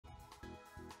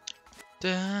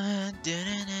Dun, dun, dun,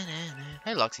 dun, dun, dun.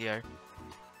 Hey, Luxio.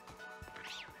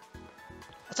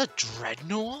 That's a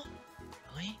dreadnought?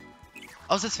 Really?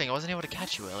 Oh, this thing. I wasn't able to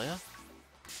catch you earlier.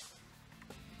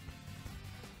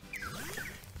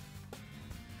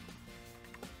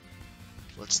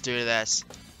 Let's do this.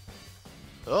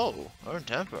 Oh, own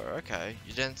tempo. Okay.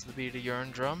 You dance to the beat of your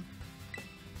own drum?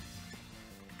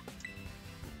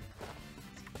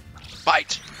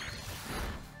 Fight!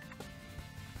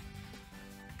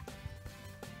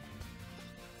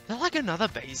 Is there like another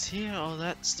base here? Oh,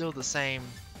 that's still the same.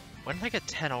 When did I get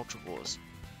 10 Ultra Wars?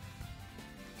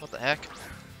 What the heck?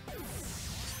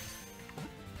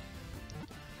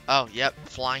 Oh, yep.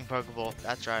 Flying Pokeball.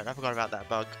 That's right. I forgot about that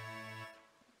bug.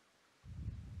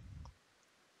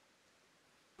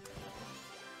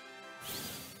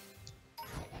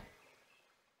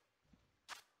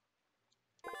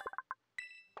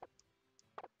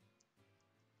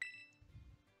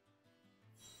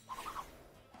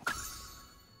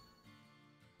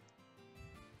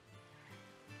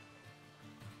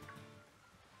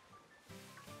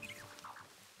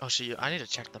 Oh shit, I need to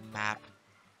check the map.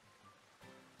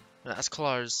 That's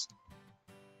close.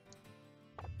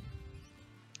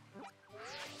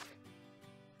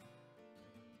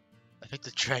 I think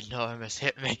the Dreadnought almost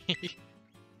hit me.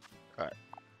 Right.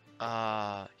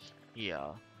 Here.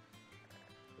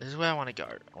 This is where I want to go.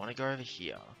 I want to go over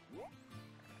here.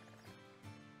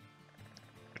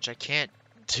 Which I can't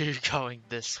do going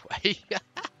this way.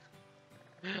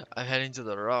 I'm heading to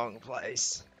the wrong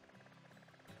place.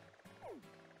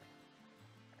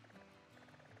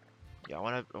 Yeah, I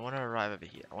wanna arrive over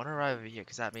here. I wanna arrive over here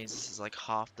because that means this is like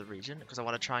half the region. Because I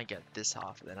want to try and get this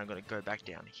half, and then I'm gonna go back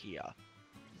down here.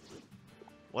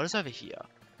 What is over here?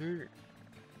 Who?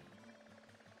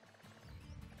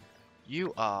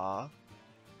 You are.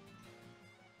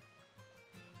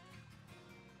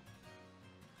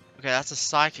 Okay, that's a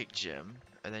psychic gym,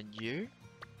 and then you.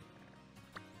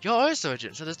 You're also a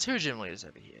gym. So there's two gym leaders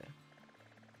over here.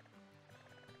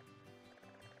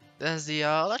 There's the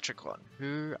electric one,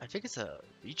 who I think is a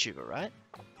VTuber, right?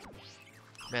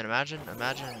 Man, imagine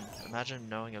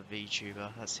knowing a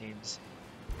VTuber. That seems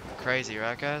crazy,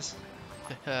 right, guys?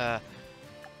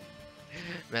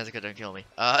 Manzica, don't kill me.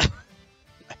 I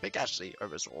think actually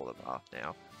almost all of them are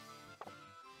now.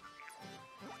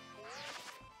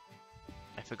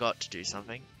 I forgot to do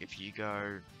something. If you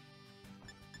go,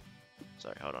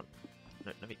 sorry, hold on.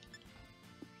 No, let me.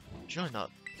 Surely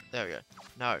not. There we go.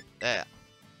 No, there.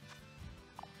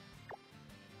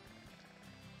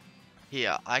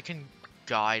 Here, I can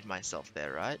guide myself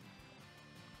there, right?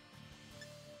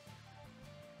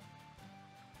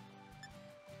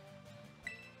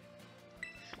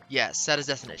 Yeah, set as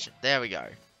destination. There we go.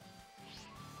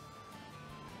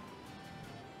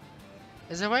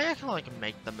 Is there a way I can like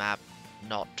make the map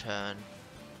not turn?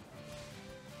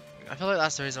 I feel like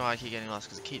that's the reason why I keep getting lost,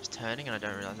 because it keeps turning and I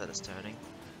don't realize that it's turning.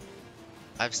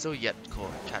 I've still yet to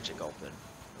catch a Gulpin.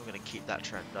 I'm gonna keep that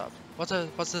trend up. What's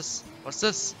this? What's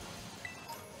this?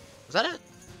 Was that it?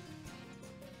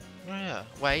 Oh yeah.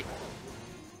 Wait.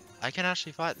 I can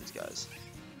actually fight these guys.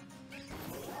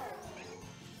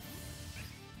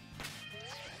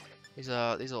 These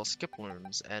are all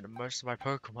Skiploons, and most of my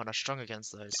Pokemon are strong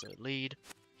against those, so lead.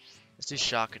 Let's do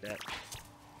Shark Cadet.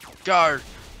 Go!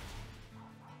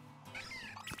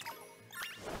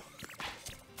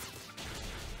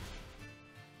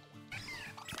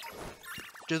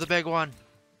 Do the big one.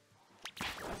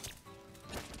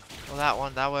 Well, that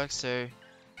one, that works too.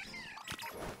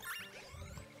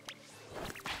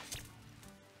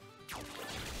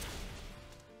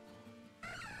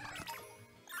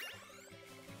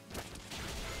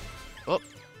 Oh.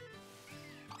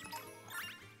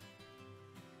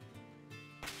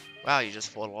 Wow, you just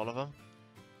fought a lot of them.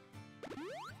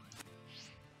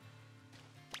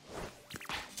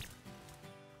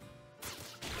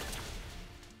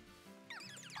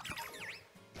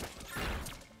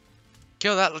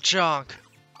 Kill that Lechonk!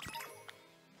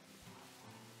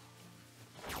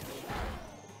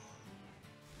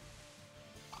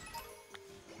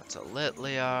 That's a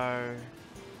Litleo.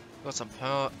 Got some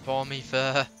Palmy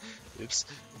fur. Oops.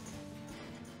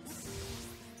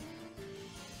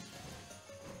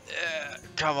 Yeah,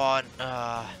 come on.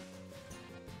 I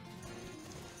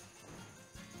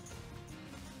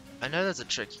know there's a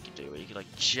trick you can do where you can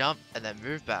like jump and then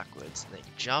move backwards, and then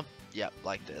you jump, yep,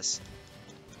 like this.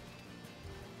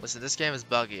 Listen, this game is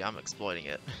buggy, I'm exploiting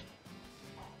it.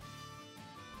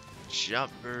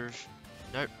 Jump, move.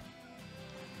 Nope.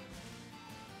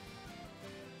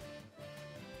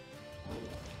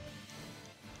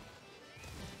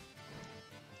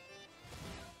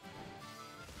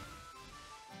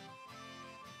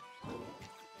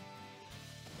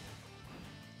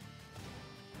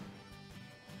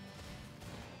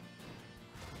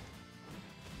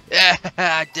 Yeah,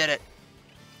 I did it.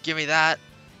 Give me that.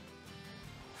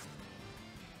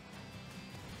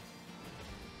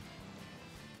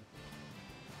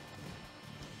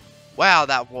 Wow,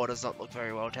 that water does not look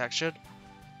very well textured.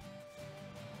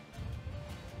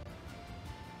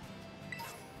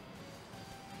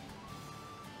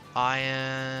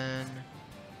 Iron.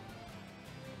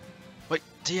 Wait,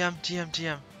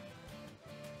 TM.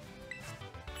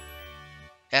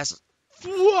 Yes.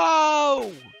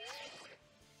 Whoa!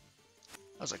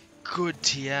 That was a good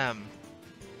TM.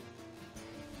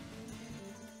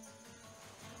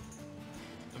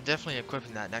 I'm definitely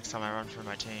equipping that next time I run through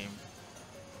my team.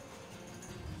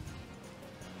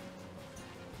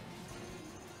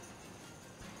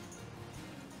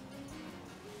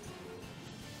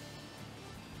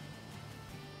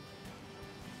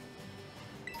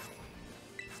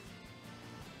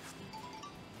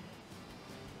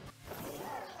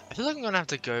 I feel like I'm gonna have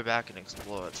to go back and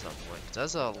explore at some point, 'cause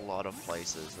there's a lot of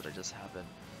places that I just haven't,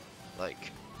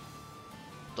 like,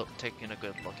 taken a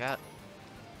good look at.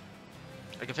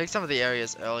 Like, I think some of the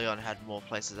areas early on had more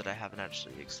places that I haven't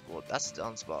actually explored. That's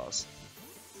Dunsparce.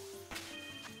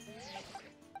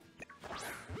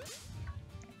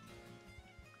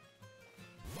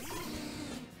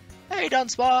 Hey,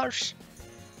 Dunsparce!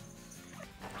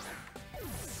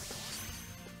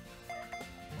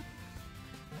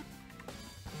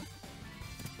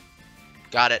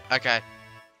 Got it, okay.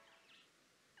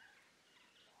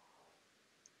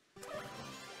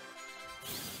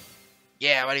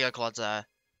 Yeah, way to go, Clodzer.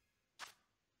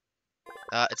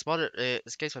 It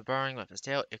escapes by burrowing with its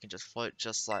tail. It can just float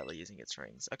just slightly using its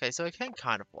rings. Okay, so it can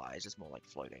kind of fly, it's just more like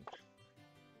floating.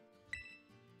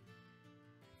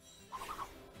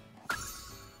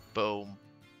 Boom.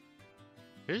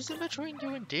 Who's in between you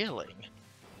and dealing?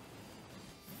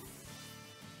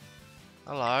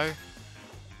 Hello?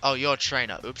 Oh, you're a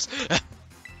trainer. Oops.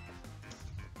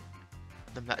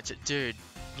 The dude,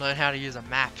 learn how to use a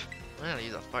map. Learn how to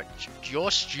use a phone. You're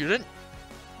a student?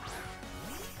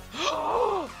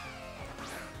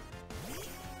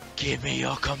 Give me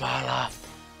your Kamala.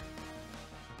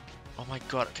 Oh my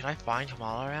god, can I find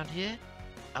Kamala around here?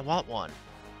 I want one.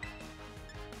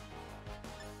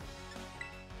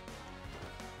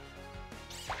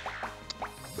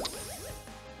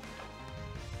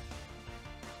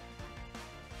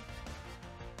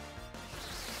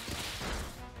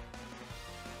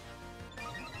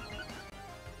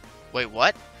 Wait,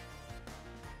 what?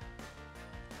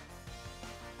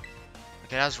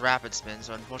 Okay, that was rapid spin,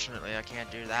 so unfortunately I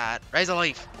can't do that. Razor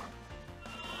Leaf!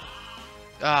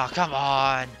 Oh, come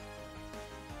on!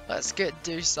 Let's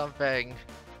do something.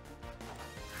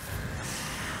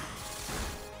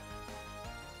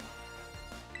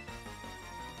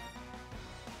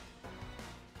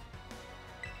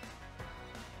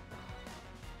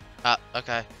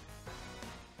 Okay.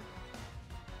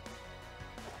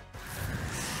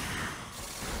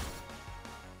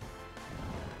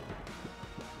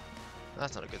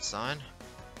 That's not a good sign.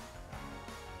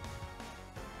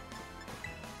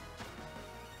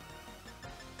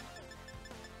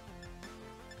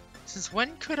 Since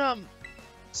when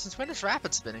does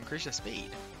rapid spin increase your speed?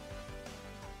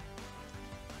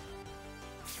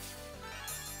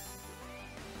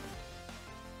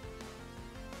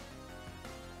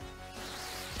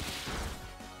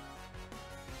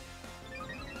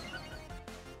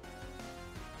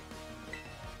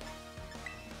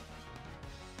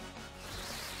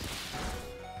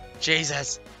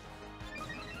 Jesus!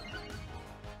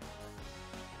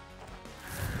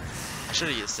 I should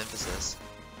have used synthesis.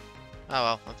 Oh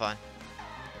well, I'm fine.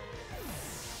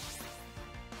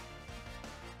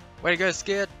 Way to go,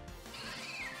 Skid!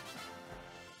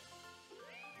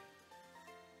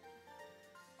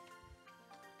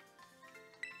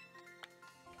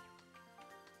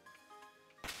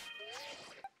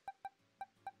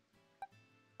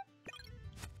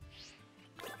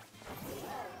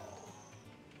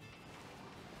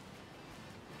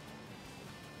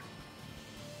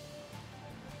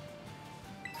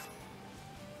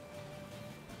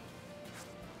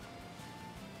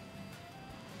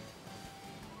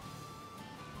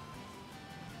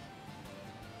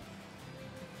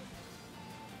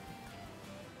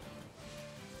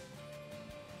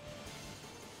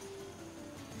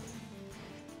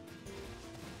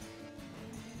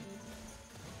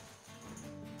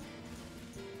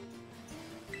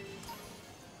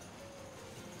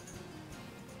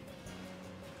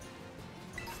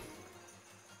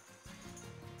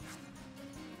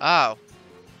 Oh.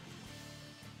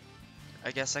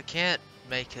 I guess I can't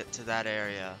make it to that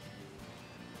area.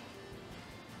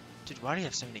 Dude, why do you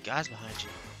have so many guys behind you?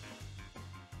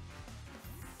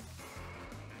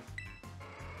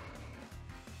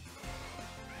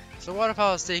 So what if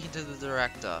I was speaking to the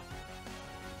director?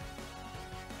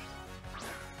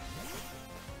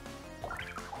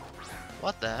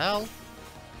 What the hell?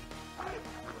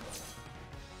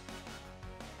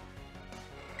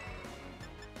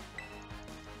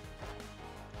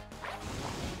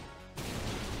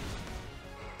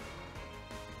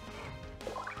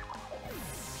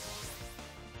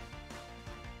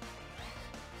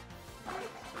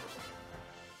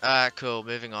 Alright, cool,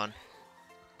 moving on.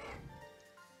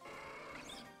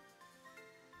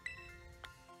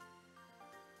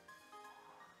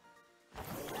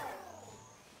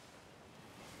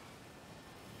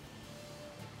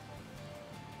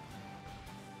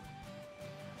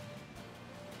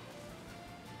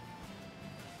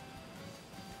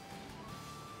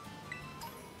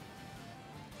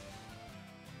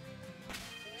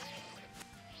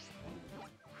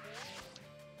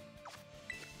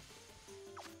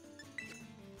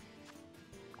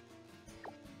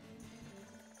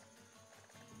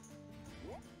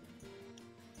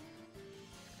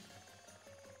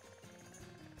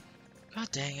 God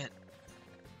dang it.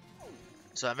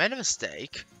 So I made a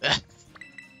mistake.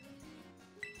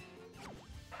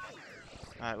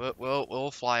 Alright,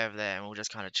 we'll fly over there and we'll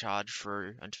just kind of charge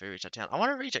through until we reach that town. I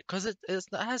want to reach it because it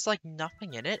has like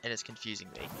nothing in it and it's confusing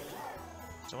me.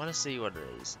 So I want to see what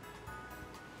it is.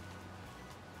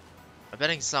 I'm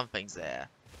betting something's there.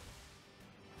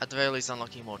 At the very least,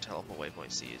 unlocking more teleport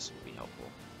waypoints to use would be helpful.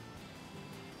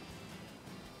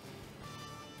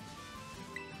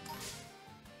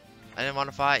 I didn't want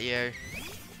to fight you.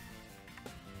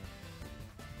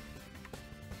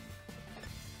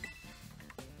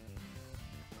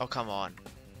 Oh, come on.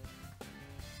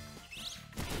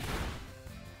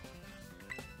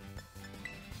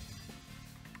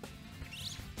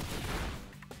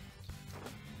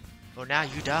 Well, now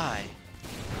you die.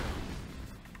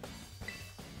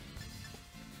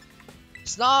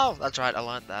 Snow! That's right, I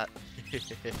learned that.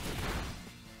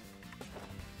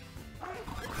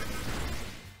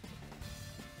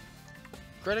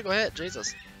 Critical hit,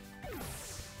 Jesus.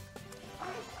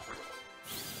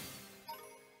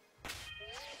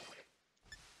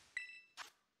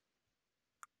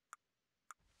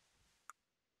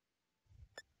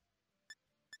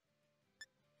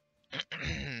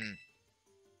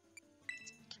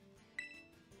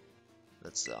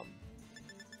 Let's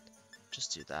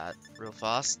just do that real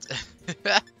fast.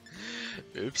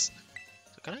 Oops.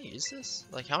 So can I use this?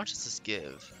 Like, how much does this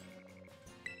give?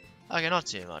 Okay, not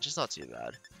too much. It's not too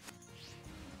bad.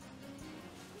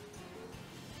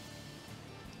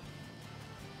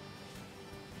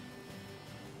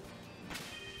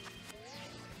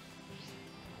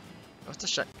 What's the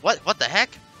shit? What the heck?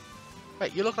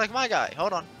 Wait, you look like my guy.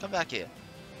 Hold on. Come back here.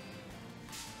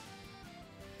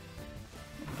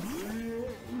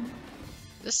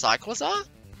 This Cyclizar?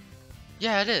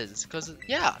 Yeah, it is. Cause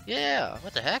yeah.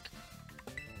 What the heck?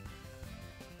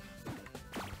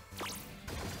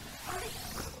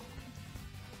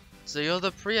 So you're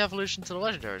the pre-evolution to the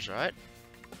legendaries, right?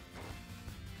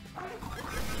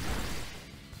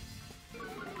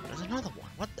 There's another one.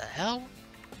 What the hell?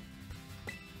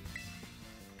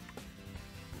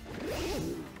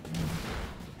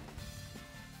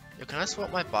 Yo, can I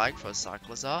swap my bike for a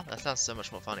Cyclizar? That sounds so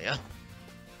much more funnier.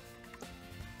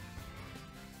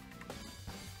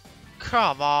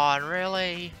 Come on,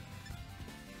 really?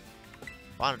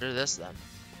 Why don't I do this then?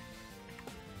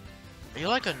 Are you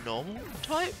like a normal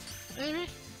type, maybe?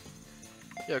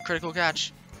 Yo, critical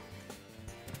catch.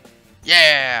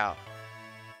 Yeah!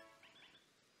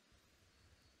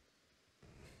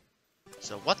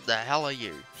 So what the hell are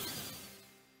you?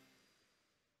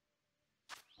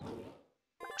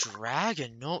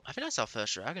 Dragon? No, I think that's our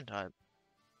first dragon type.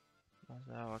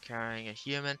 We're carrying a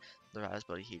human. The rider's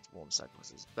body heats warm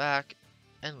Cyclizar's back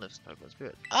and lifts Pokemon's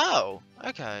spirit. Oh,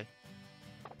 okay.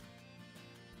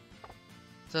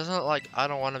 So it's not like I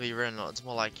don't want to be ridden on. It's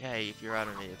more like, hey, if you're out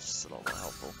of me, it's just a lot more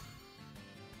helpful.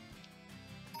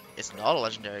 It's not a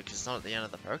legendary because it's not at the end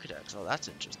of the Pokedex. Oh, that's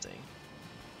interesting.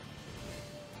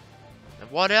 And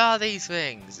what are these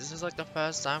things? This is like the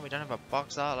first time we don't have a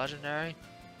box art legendary.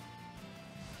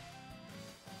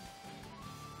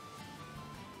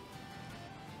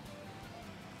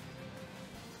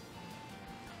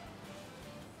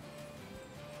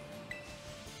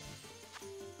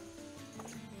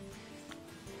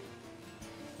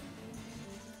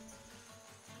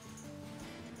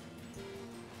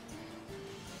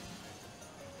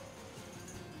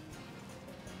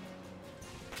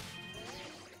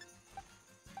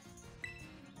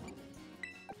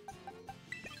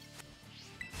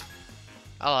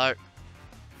 Hello.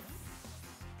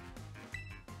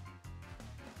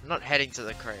 not heading to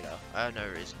the crater. I have no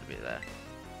reason to be there.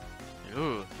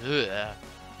 Ooh, ugh.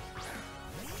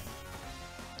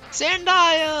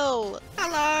 Sandile!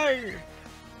 Hello!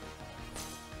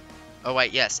 Oh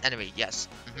wait, yes, enemy, yes.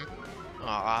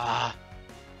 Ah.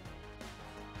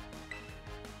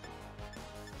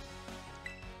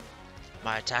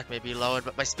 My attack may be lowered,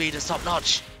 but my speed is top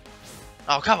notch.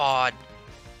 Oh, come on!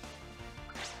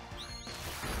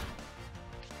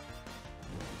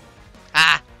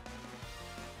 Ah!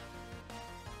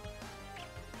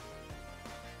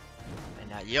 And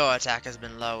now your attack has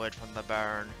been lowered from the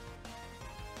burn.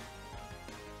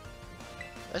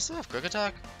 Do I still have quick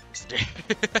attack?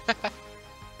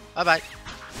 Bye bye.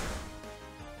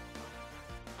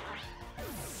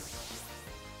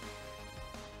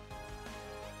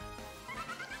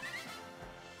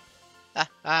 Ah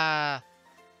ah.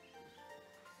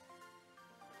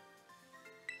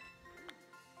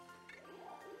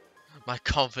 My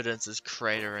confidence is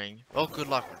cratering. Well, good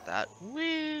luck with that.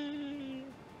 Whee!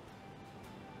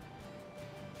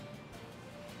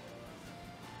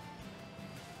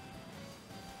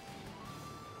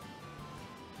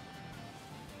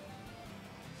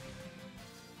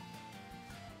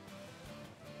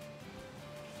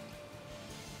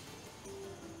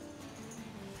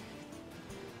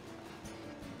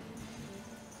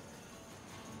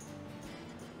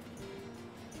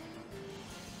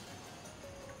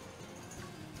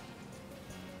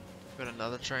 Got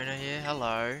another trainer here.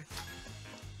 Hello. You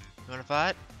wanna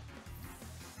fight?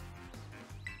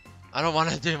 I don't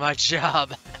want to do my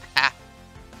job.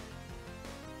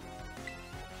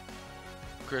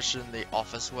 Christian, the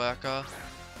office worker.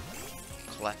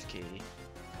 Klefki.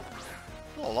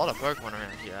 Oh, a lot of Pokemon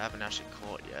around here I haven't actually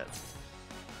caught yet.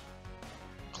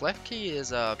 Klefki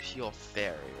is a pure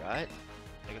fairy, right?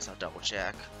 I guess I'll double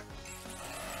check.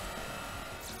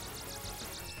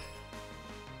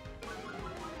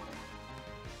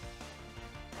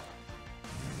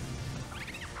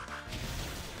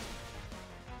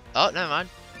 Oh, never mind.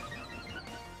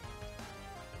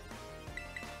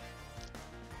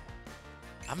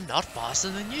 I'm not faster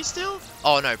than you still?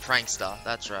 Oh no, Prankster,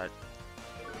 that's right.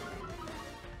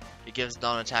 It gives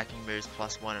non-attacking moves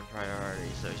 +1 in priority,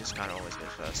 so you just kinda always go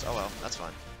first. Oh well, that's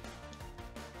fine.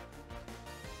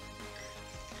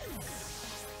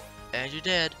 And you're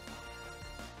dead.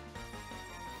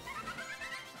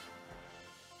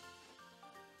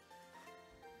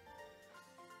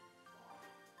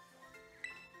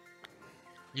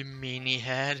 You meanie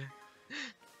head.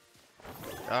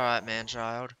 Alright, man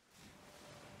child.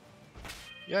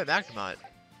 Yo, Magnemite.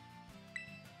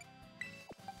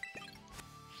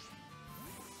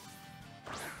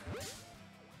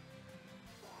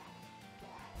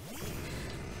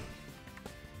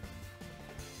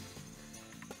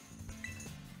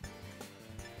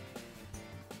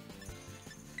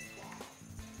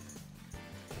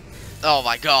 Oh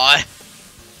my god.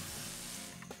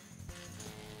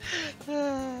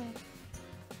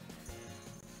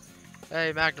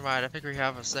 Hey, Magnemite, I think we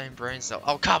have the same brain cell.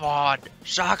 Oh, come on!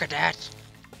 Shock attack!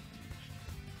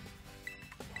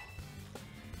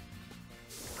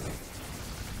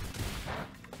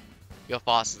 You're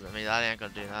faster than me, that ain't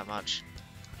gonna do that much.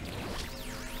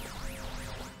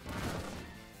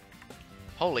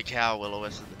 Holy cow,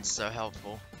 Will-O-Wisp has been so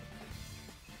helpful.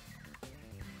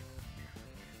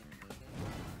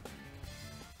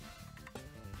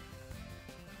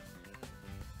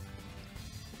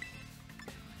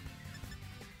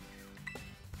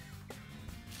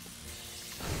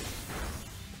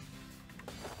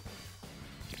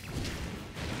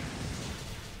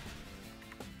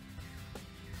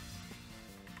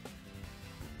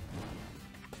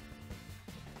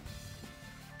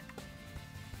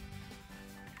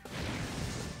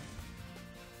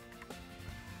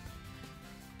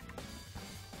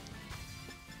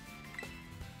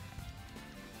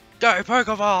 Go,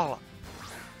 Pokeball!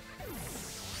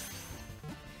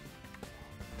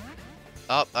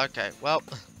 Oh, okay, well.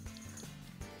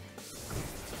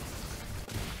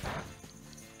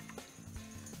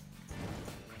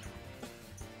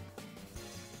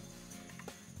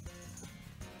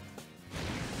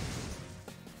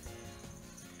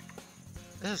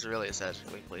 This is really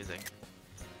aesthetically pleasing.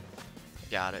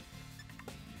 Got it.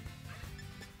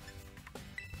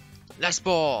 Let's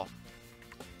ball!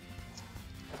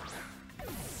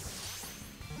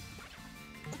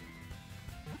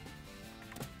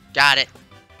 Got it.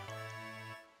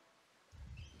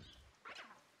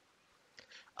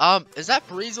 Is that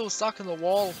Breezel stuck in the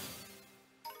wall?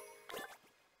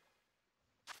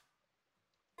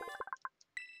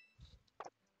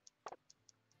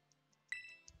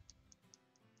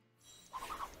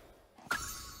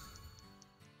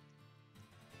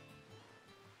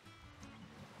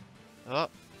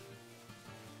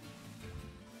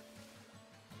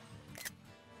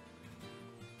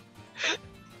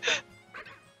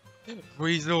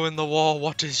 Weasel in the wall,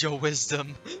 what is your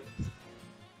wisdom?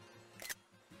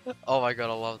 Oh my god,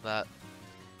 I love that.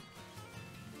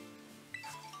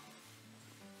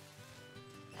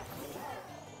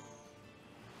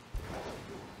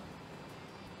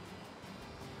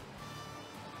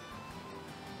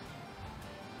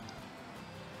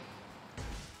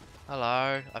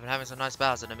 Hello, I've been having some nice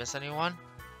battles. Did I miss anyone?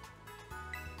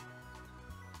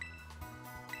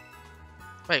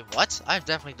 Wait, what? I've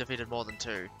definitely defeated more than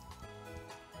 2.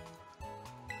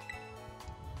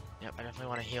 Yep, I definitely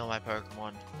want to heal my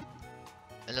Pokemon.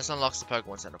 And this unlocks the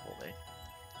Pokemon Center for me.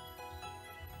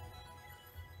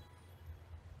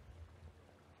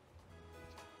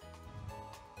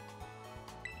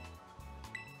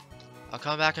 I'll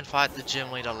come back and fight the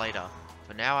gym leader later.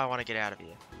 For now, I want to get out of here.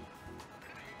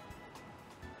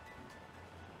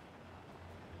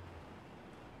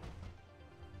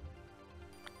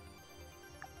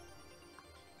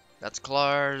 That's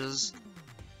close.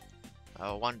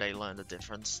 I'll one day learn the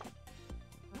difference.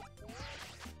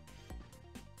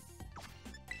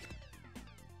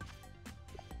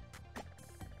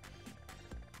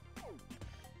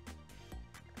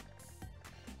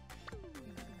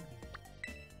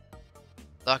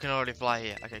 I can already fly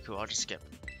here. Okay, cool. I'll just skip.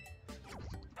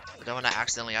 I don't want to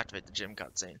accidentally activate the gym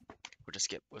cutscene. We'll just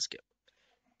skip. We'll skip.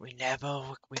 We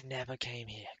never came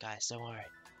here, guys. Don't worry.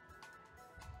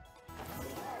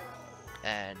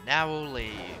 And now we'll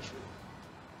leave.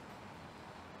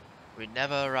 We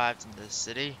never arrived in this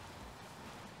city.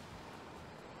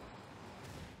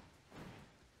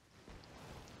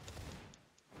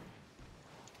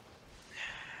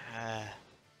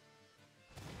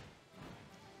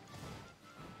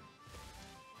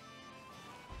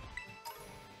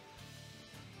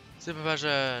 Super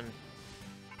version.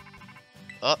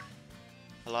 Oh,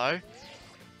 hello.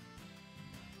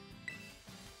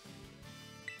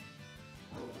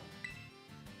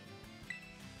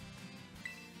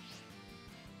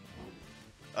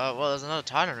 Well, there's another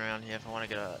Titan around here if I want to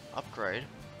get an upgrade.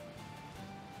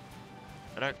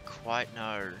 I don't quite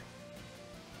know.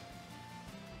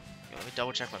 Let me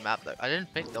double check my map though. I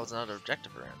didn't think there was another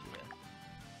objective around here.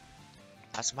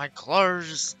 That's my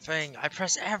close thing. I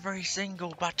press every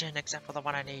single button except for the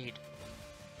one I need.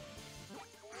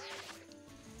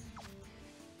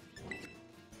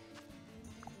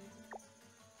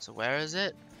 So where is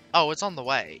it? Oh, it's on the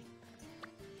way.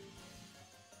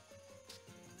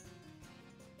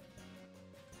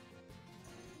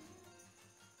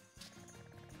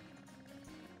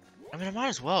 I mean, I might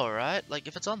as well, right? Like,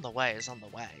 if it's on the way, it's on the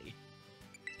way.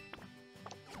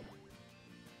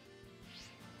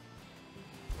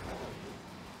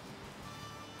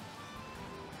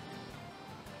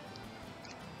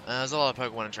 There's a lot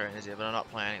of Pokemon and trainers here, but I'm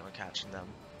not planning on catching them.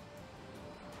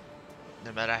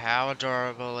 No matter how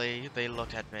adorably they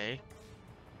look at me,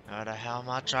 no matter how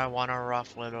much I want to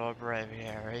ruffle it or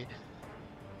braviary,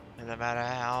 and no matter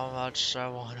how much I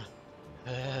want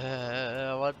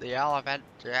to... what the elephant?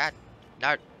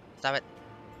 No, stop it.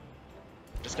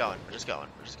 Just going, we're just going,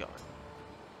 we're just going.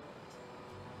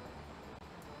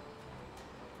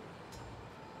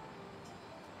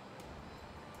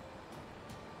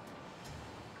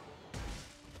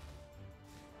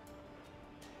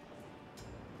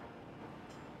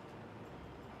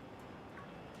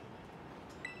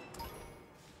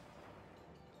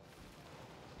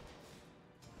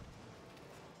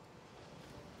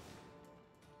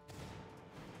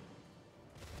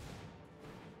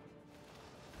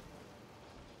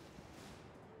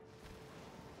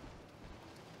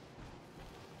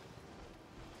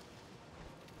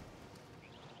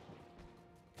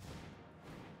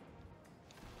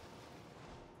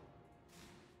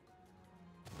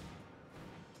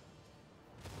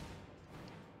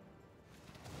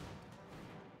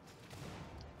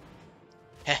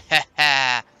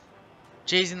 Hehehe.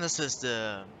 Cheesing the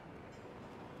system.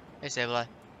 Hey, Sableye.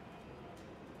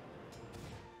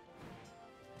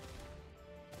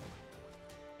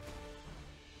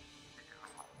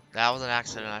 That was an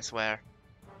accident, I swear.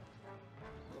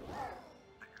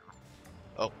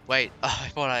 Oh, wait. I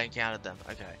thought I encountered them.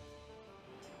 Okay.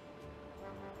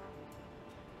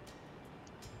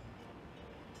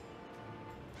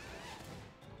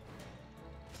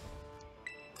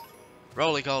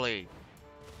 Roly-Coly.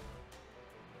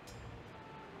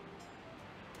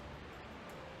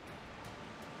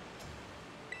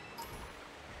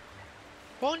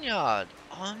 Barnyard!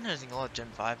 Oh, I'm noticing a lot of Gen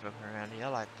 5 Pokemon around here, I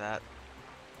like that.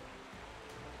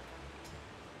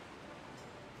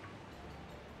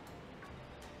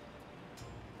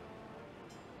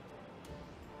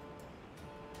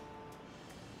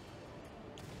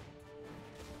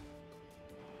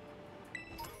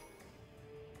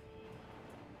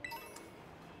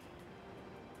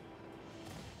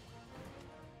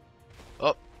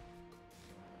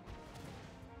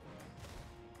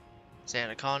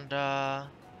 Anaconda.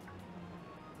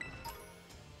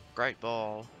 Great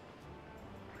ball.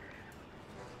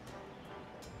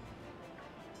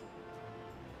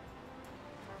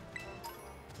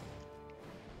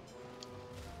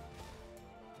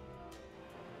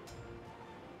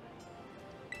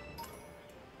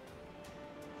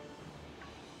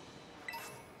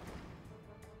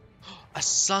 A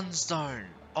sunstone!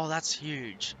 Oh, that's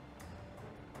huge.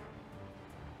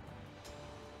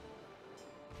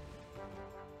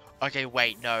 Okay,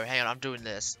 wait, no, hang on, I'm doing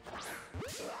this.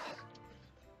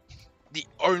 The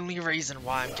only reason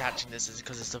why I'm catching this is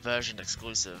because it's a version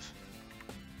exclusive.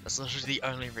 That's literally the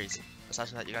only reason. Aside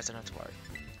from that, you guys don't have to worry.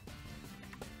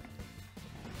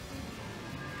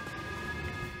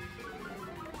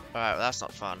 Alright, well that's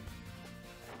not fun.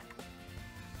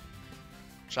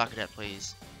 Sharkadet,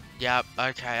 please. Yep,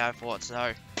 okay, I thought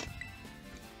so.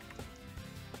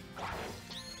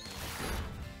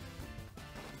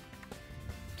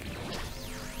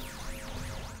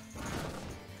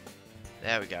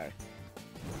 There we go.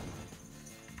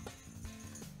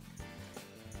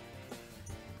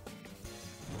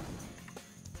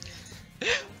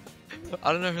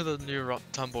 I don't know who the new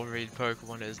Tumbleweed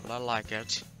Pokemon is, but I like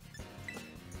it.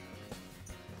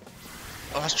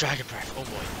 Oh, that's Dragon Breath. Oh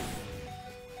boy.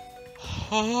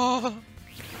 Oh.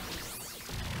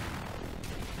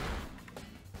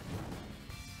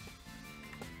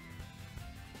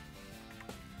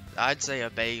 I'd say a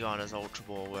Bagon is Ultra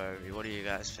Ball worthy. What do you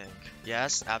guys think?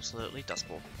 Yes, absolutely. Dust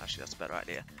Ball. Actually, that's a better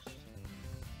idea.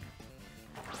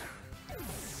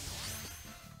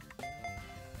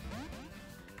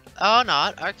 Oh,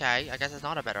 not? Okay, I guess it's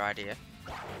not a better idea.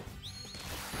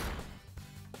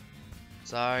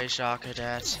 Sorry,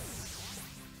 Sharkadet.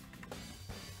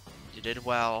 You did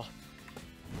well.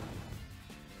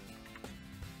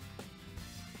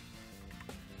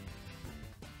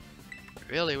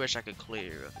 Really wish I could clear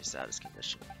you of your status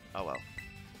condition. Oh well.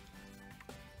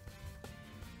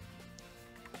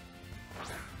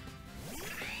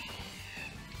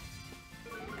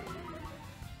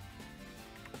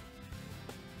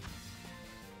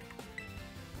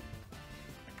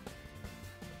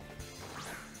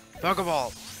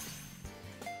 Pokeball!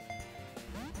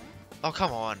 Oh,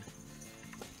 come on.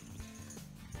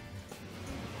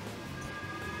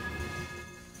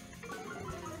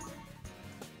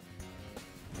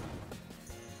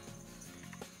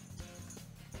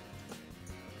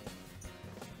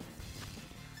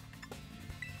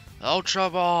 Ultra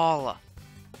Ball!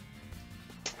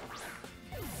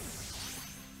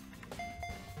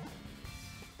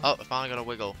 Oh, I finally got a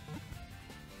wiggle.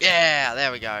 Yeah,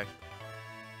 there we go.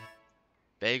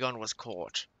 Bagon was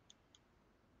caught.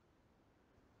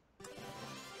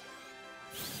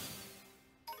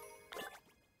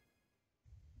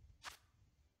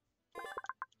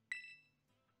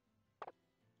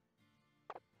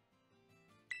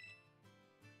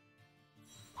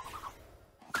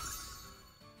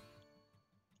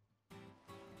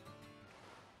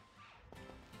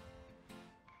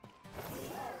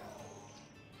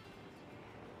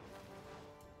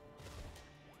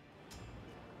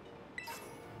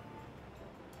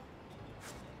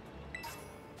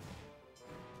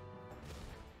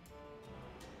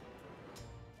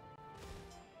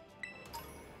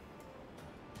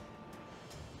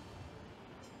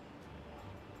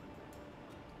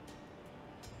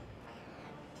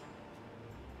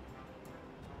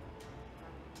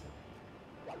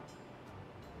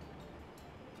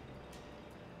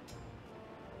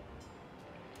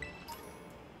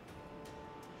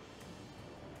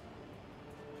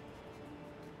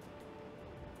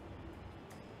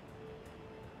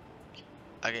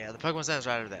 Okay, yeah, the Pokemon Center's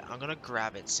right over there. I'm gonna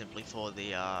grab it simply for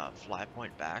the fly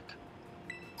point back,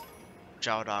 which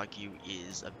I would argue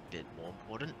is a bit more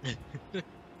important.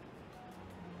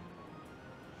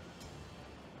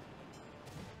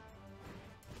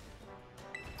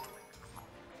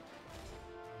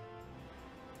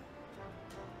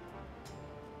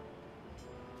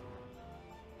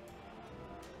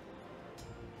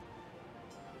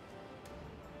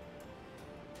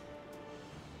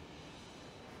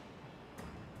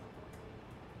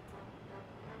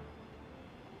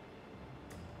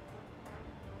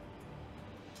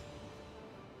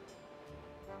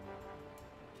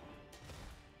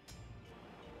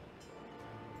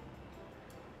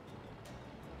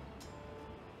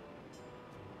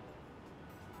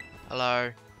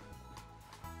 Hello.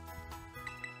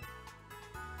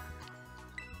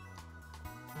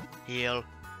 Heal.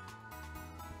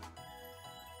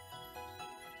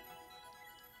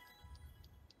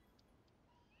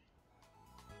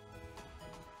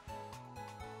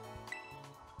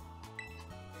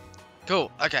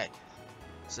 Cool, okay.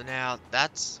 So now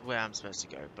that's where I'm supposed to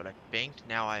go, but I think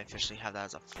now I officially have that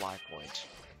as a fly point.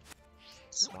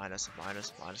 It's minus,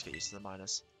 minus, minus, get used to the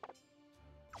minus.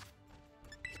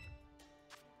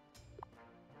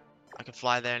 I can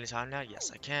fly there anytime now? Yes,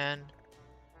 I can.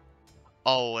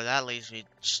 Oh, and that leads me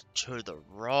to the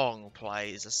wrong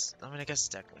place. I mean, I guess it's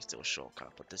technically still a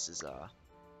shortcut, but this is,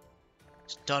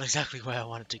 not exactly where I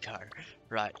wanted to go.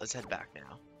 Right, let's head back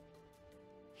now.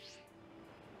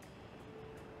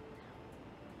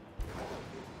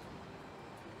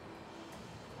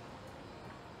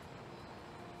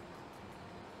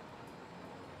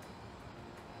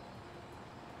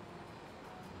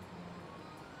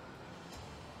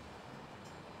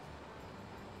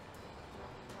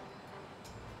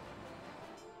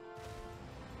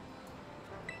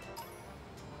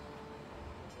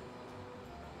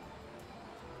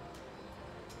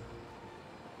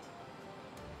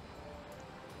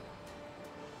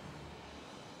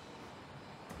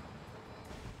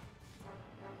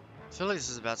 I feel like this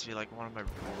is about to be like one of my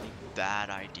really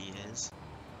bad ideas.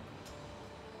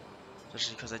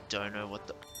 Especially because I don't know what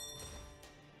the...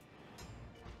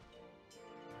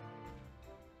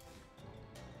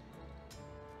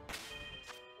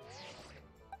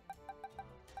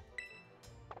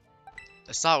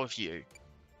 Let's start with you.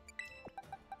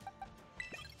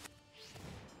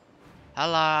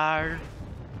 Hello!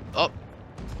 Oh!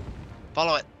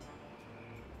 Follow it!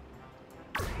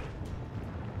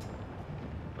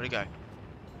 Where'd he go?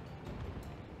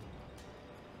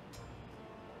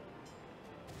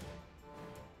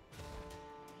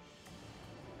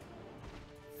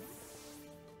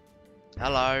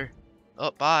 Hello.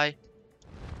 Oh, bye.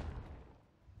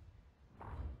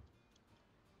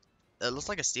 It looks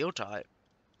like a steel type.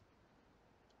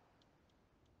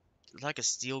 Like a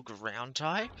steel ground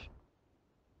type?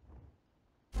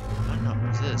 I don't know,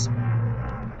 what is this?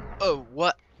 Oh,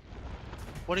 what?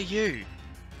 What are you?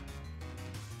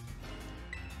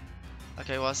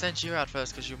 Okay, well I sent you out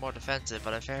first because you're more defensive,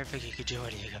 but I don't think you could do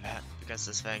anything against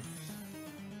this thing.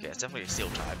 Okay, it's definitely a steel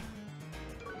type.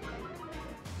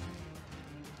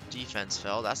 Defense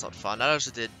fell, that's not fun. That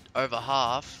also did over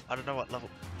half. I don't know what level.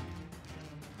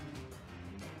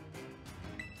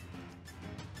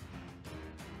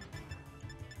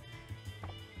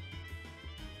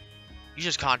 You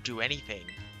just can't do anything.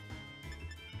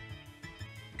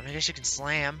 I mean, I guess you can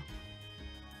slam.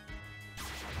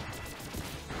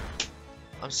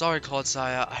 I'm sorry,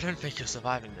 Clodsire. I don't think you're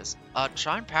surviving this.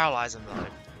 Try and paralyze him though.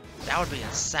 That would be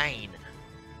insane.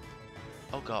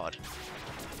 Oh god.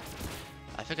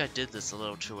 I think I did this a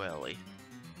little too early.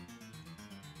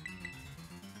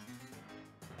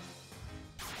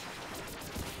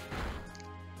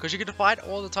 Because you can fight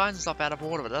all the times and stuff out of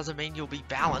order, but it doesn't mean you'll be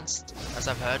balanced, as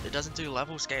I've heard. It doesn't do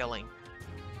level scaling.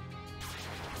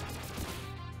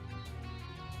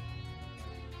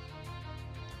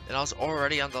 And I was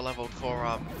already underleveled for,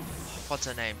 what's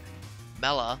her name?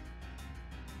 Mela.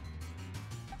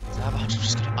 So how about I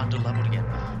just get underleveled again?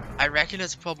 I reckon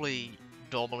it's probably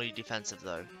normally defensive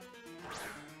though.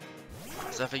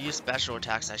 So if I use special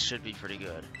attacks, I should be pretty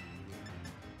good.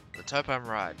 The Totem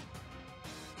Ride.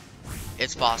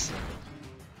 It's faster.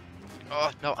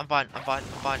 Oh, no, I'm fine, I'm fine,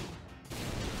 I'm fine.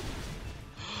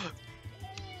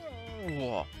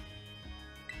 Whoa.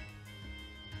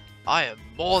 I am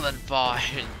more than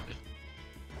fine.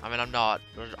 I mean, I'm not.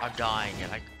 I'm dying,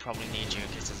 and I probably need you in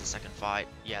case there's a second fight.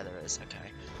 Yeah, there is.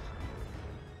 Okay.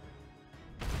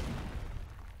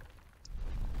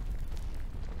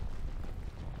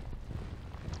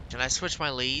 Can I switch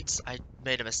my leads? I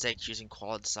made a mistake choosing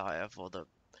Clodsire for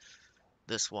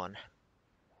this one.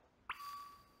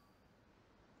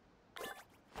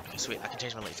 Okay, sweet. I can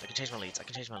change my leads. I can change my leads. I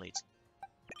can change my leads.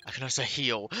 I can also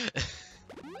heal.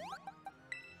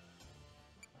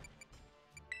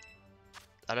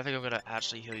 I don't think I'm gonna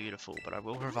actually heal you to full, but I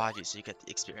will revive you so you get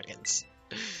the experience.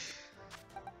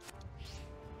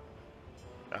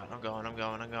 Alright, I'm going, I'm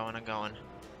going, I'm going, I'm going.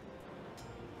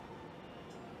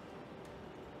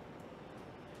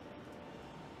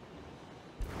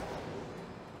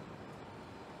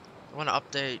 I want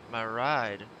to update my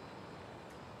ride.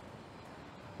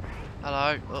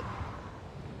 Hello. Oh.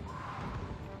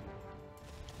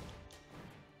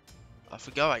 Off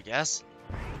we go, I guess.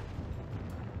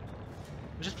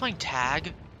 We're just playing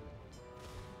tag.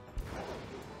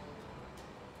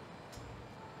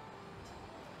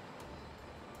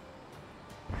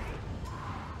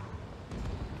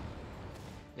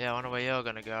 Yeah, I wonder where you're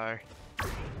gonna go.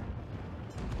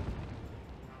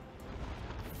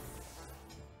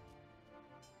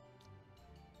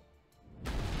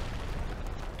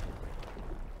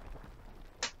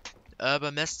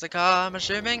 Urban Mystica, I'm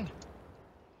assuming?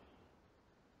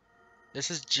 This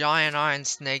is giant iron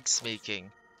snake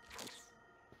speaking.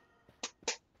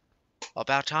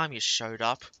 About time you showed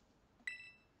up.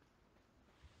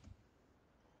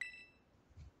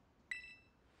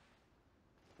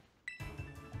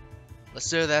 Let's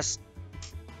do this.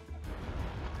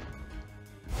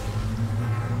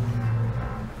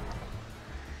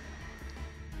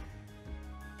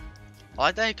 I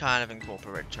like they kind of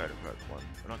incorporate Totem Orthworm.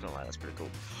 I'm not gonna lie, that's pretty cool.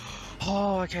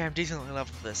 Oh, okay, I'm decently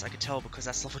leveled for this. I can tell because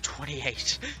that's level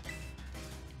 28.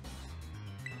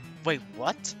 Wait,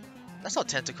 what? That's not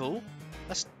Tentacle.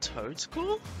 That's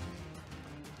Toadstool?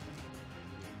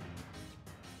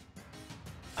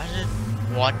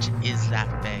 What is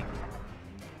that thing?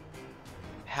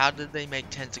 How did they make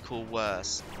Tentacle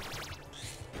worse?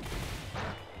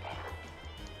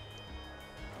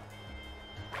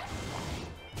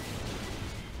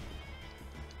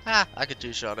 Ah, I could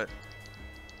two-shot it.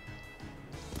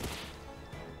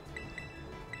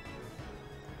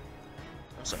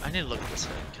 So I need to look at this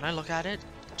thing. Can I look at it?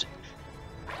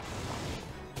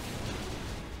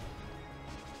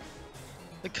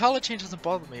 The color change doesn't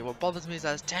bother me. What bothers me is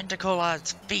that it's tentacle on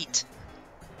its feet.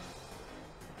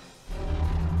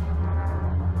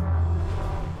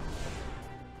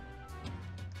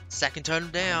 Second turn him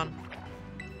down.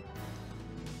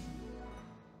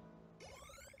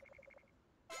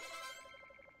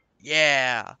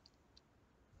 Yeah.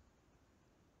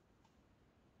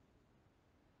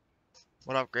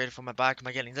 What upgrade for my bike am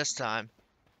I getting this time?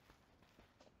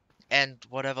 And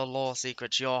whatever lore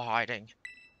secrets you're hiding.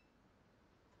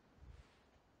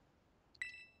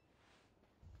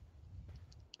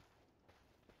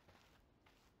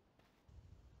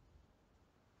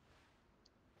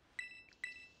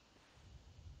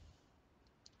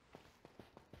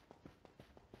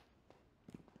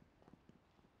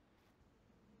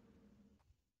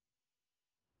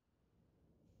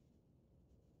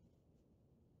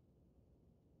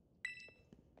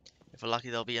 If we're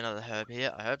lucky, there'll be another herb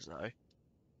here. I hope so.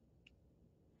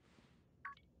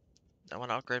 I want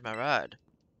to upgrade my ride.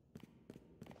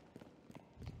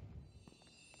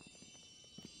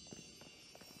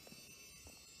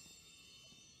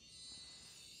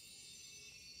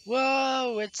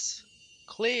 Whoa, it's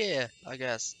clear, I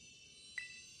guess.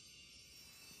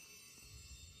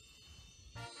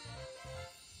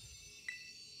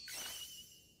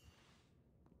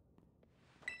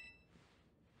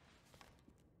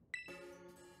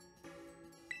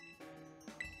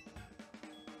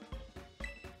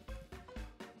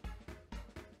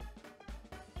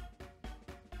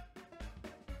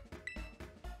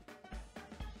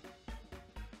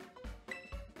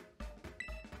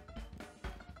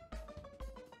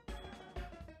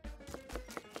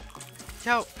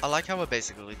 I like how we're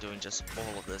basically doing just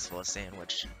all of this for a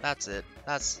sandwich. That's it.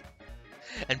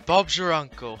 And Bob's your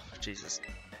uncle. Jesus.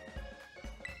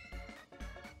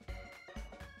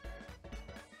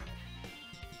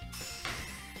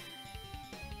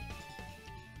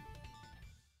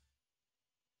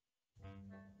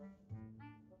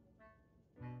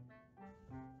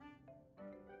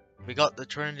 We got the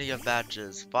trinity of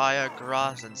badges. Fire,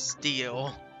 grass, and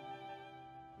steel.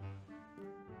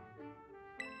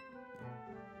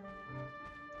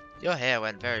 Your hair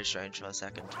went very strange for a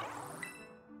second.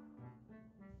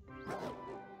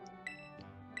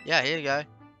 Yeah, here you go.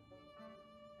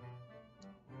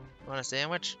 Want a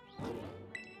sandwich?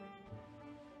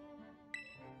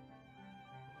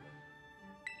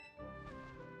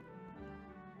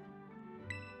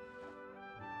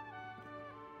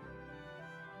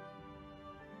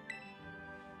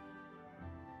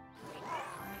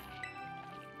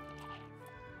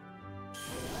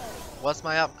 What's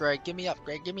my upgrade? Give me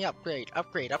upgrade, give me upgrade.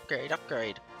 Upgrade, upgrade,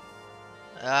 upgrade.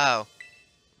 Oh.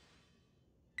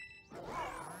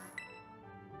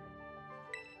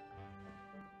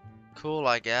 Cool,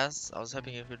 I guess. I was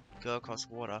hoping it could go across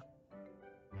water.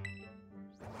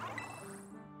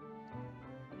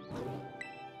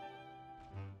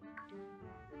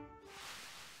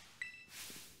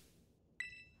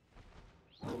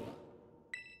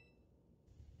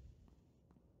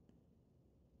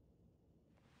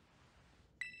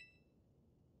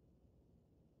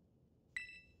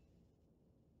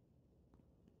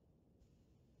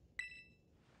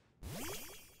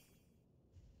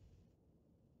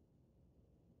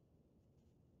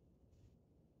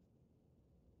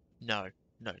 No,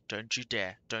 no, don't you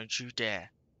dare. Don't you dare.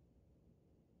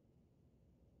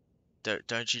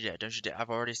 Don't you dare, don't you dare. I've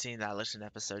already seen that Listen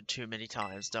episode too many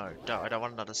times. Don't. I don't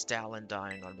want another Stalin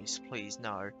dying on me, so please,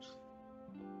 no.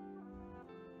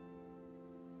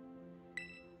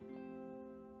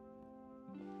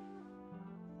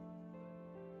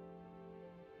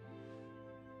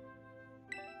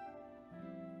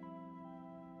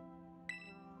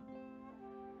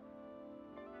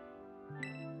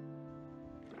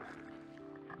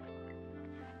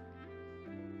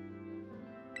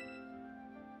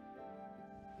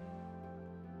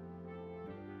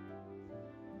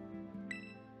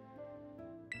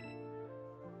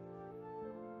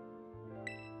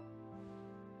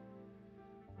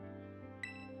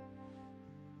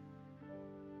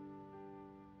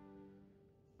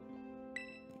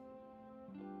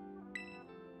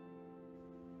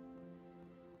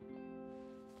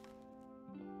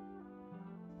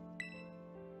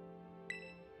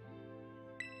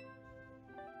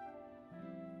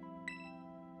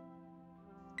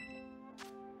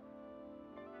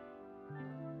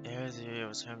 Because the area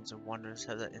was home to wanderers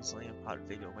have that instantly imparted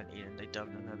vigor when eaten. They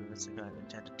dubbed them herbivores and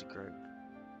intended to group.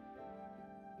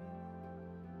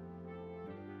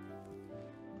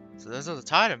 So those are the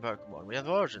Titan Pokemon. We have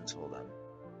origins for them.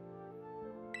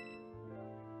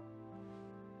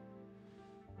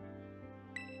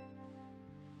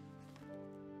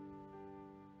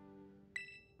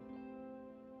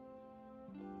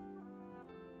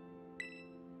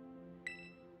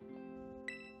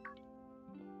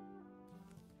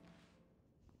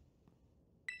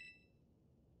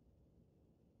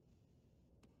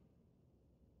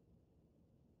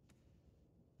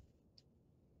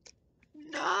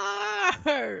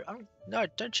 No! No,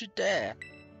 don't you dare.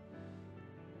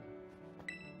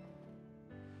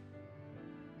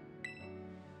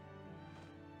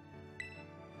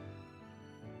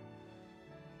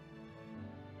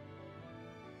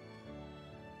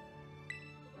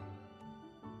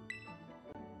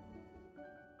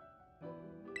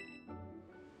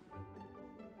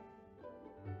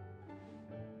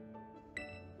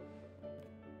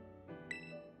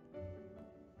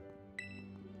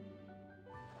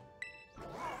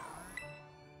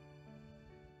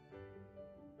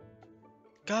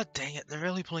 God dang it, they're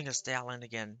really pulling us down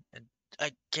again. And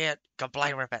I can't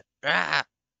complain with it. Ah!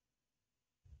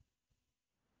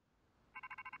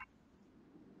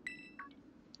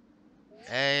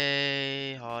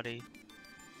 Hey, Hardy.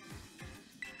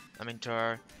 I mean,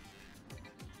 Tur.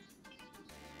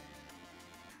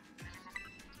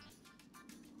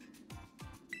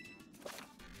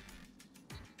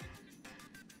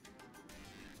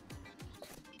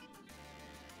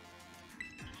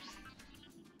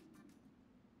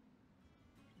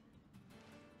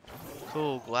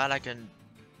 Cool, glad I can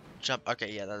jump.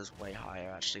 Okay, yeah, that is way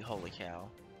higher, actually. Holy cow.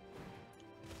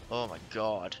 Oh my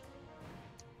god.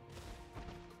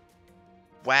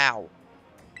 Wow.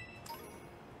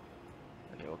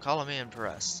 Okay, well, color me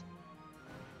impressed.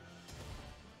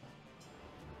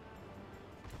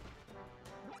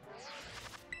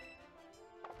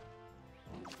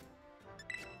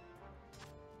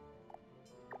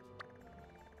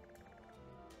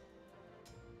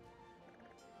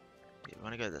 Okay, we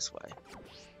want to go this way.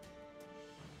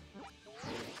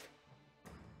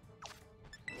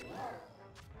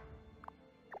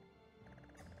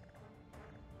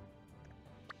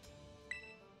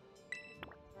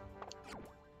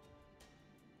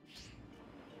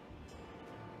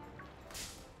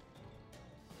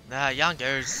 Nah,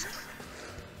 youngers.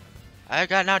 I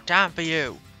got no time for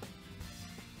you.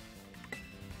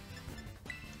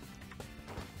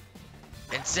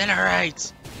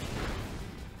 Incinerate!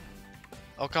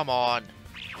 Oh, come on.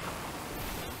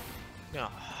 No,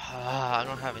 I'm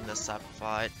not having this type of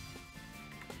fight.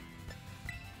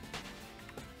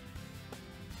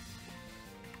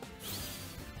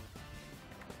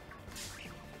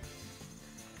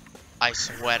 I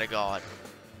swear to God.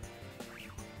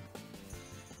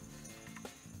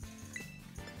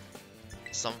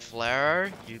 Some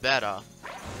flare? You better.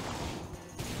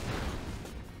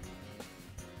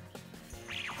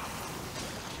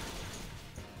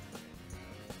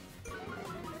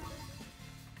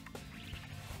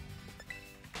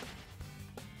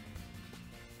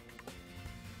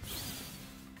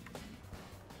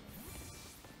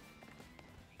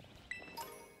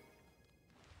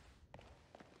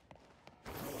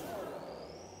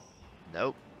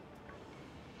 Nope.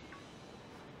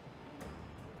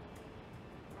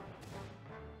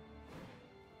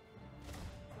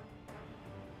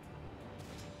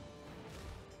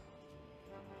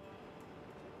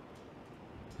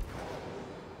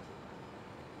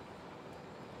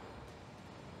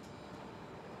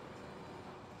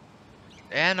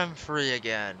 And I'm free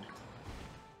again.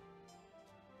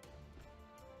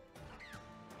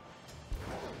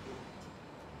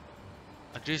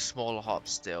 I do smaller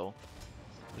hops still.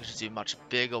 We should do much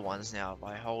bigger ones now if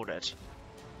I hold it.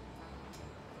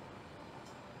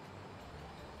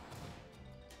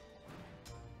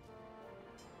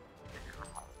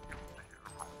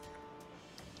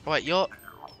 Wait, you're...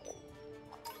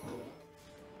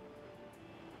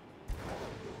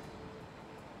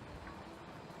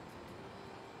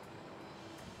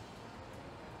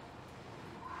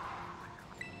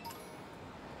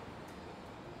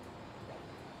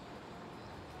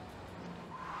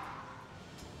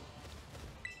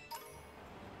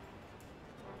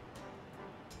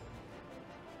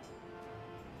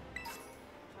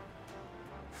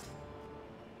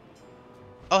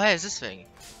 Oh, hey, it's this thing.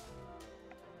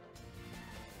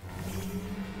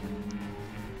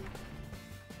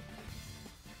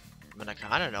 I mean, I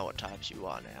kind of know what types you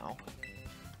are now.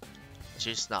 Let's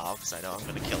use Snarl, because I know I'm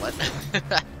going to kill it.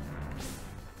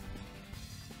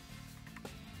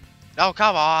 Oh,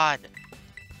 come on!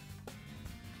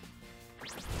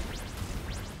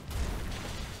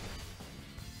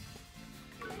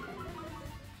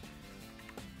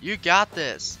 You got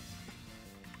this!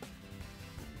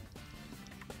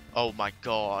 Oh my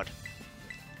god.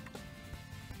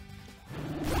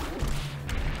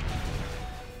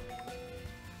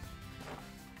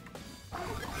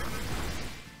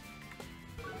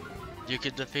 You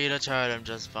could defeat a totem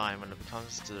just fine. When it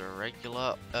comes to the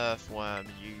regular earthworm,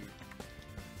 you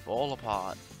fall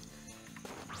apart.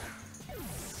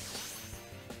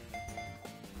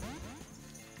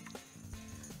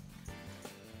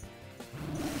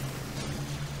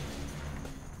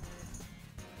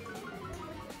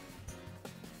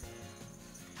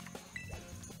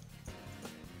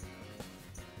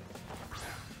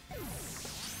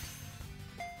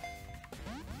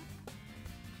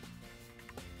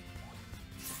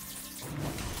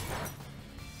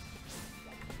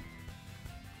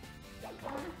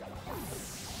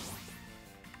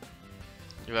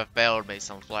 You have failed me,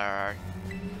 Sunflower.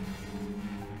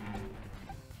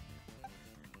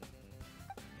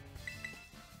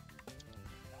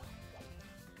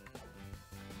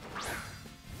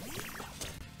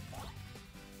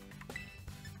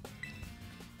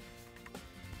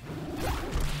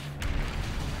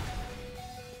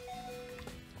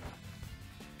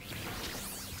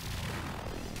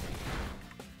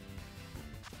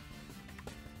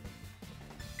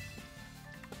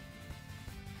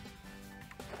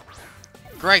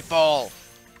 Great ball!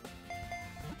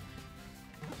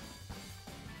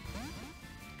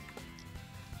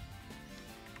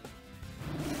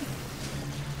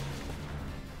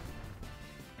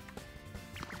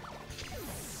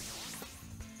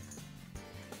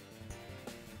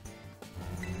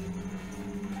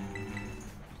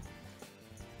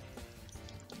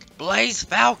 Blaze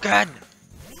Falcon!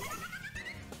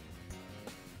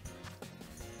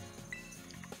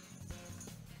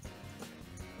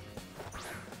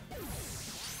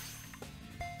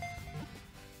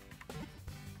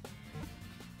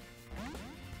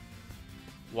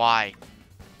 Why?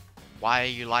 Why are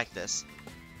you like this?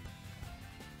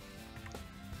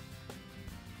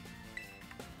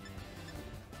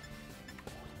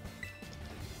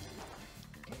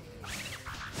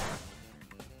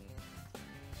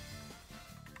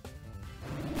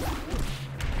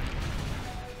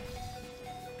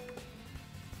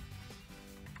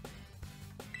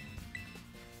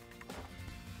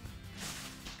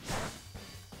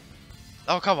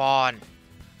 Oh, come on!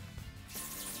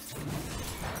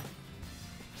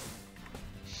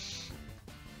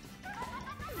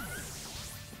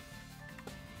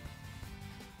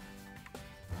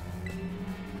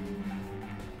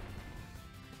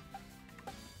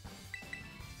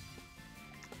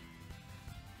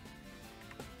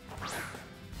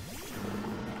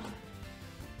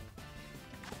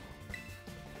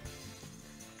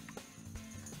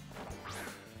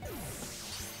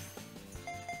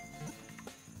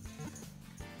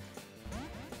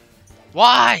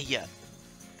 Why?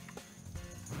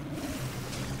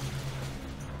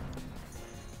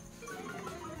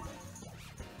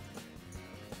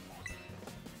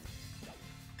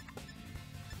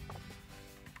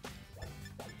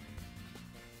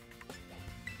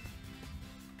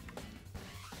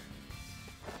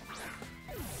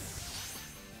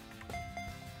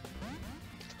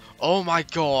 Oh my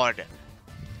god!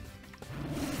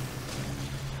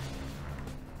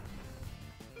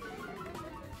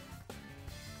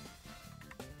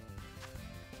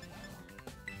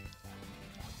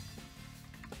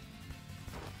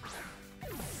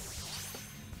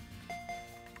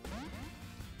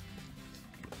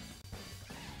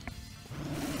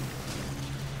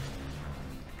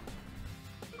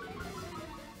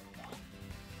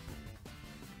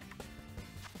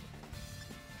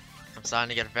 I'm starting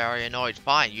to get very annoyed.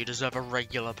 Fine, you deserve a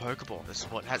regular Pokeball. This is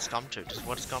what has come to. This is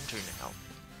what it's come to now.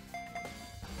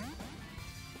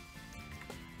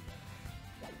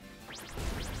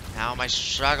 How am I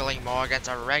struggling more against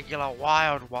a regular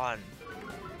wild one?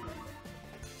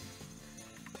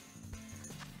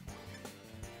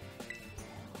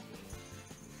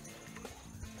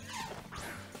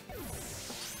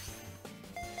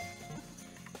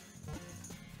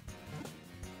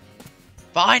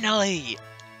 Finally!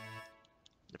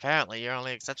 Apparently, you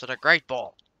only accepted a Great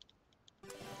Ball.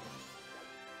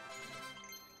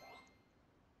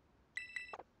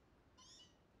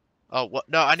 Oh, what?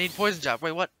 No, I need Poison Jab.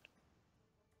 Wait, what?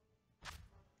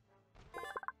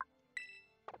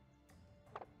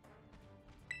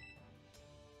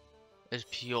 It's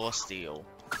pure steel.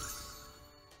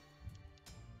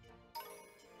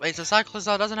 Wait, so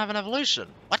Cyclizar doesn't have an evolution?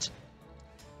 What?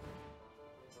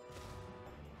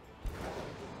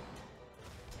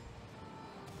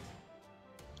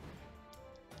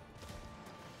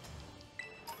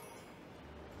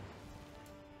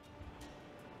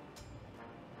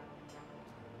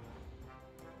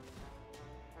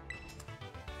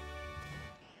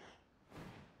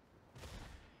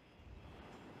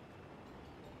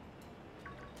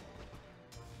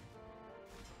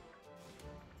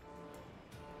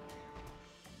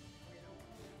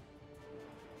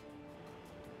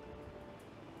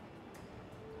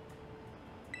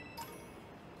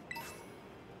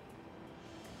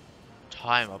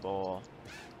 Timer ball.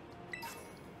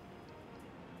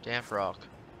 Damp rock.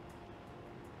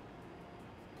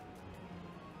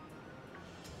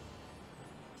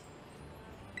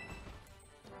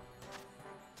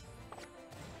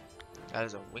 That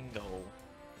is a wingo.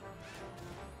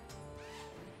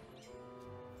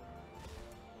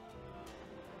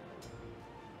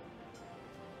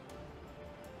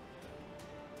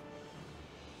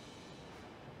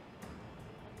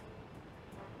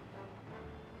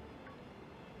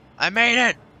 I made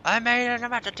it! I made it!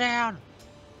 I'm at the town!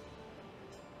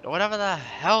 Whatever the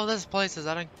hell this place is,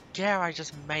 I don't care, I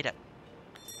just made it.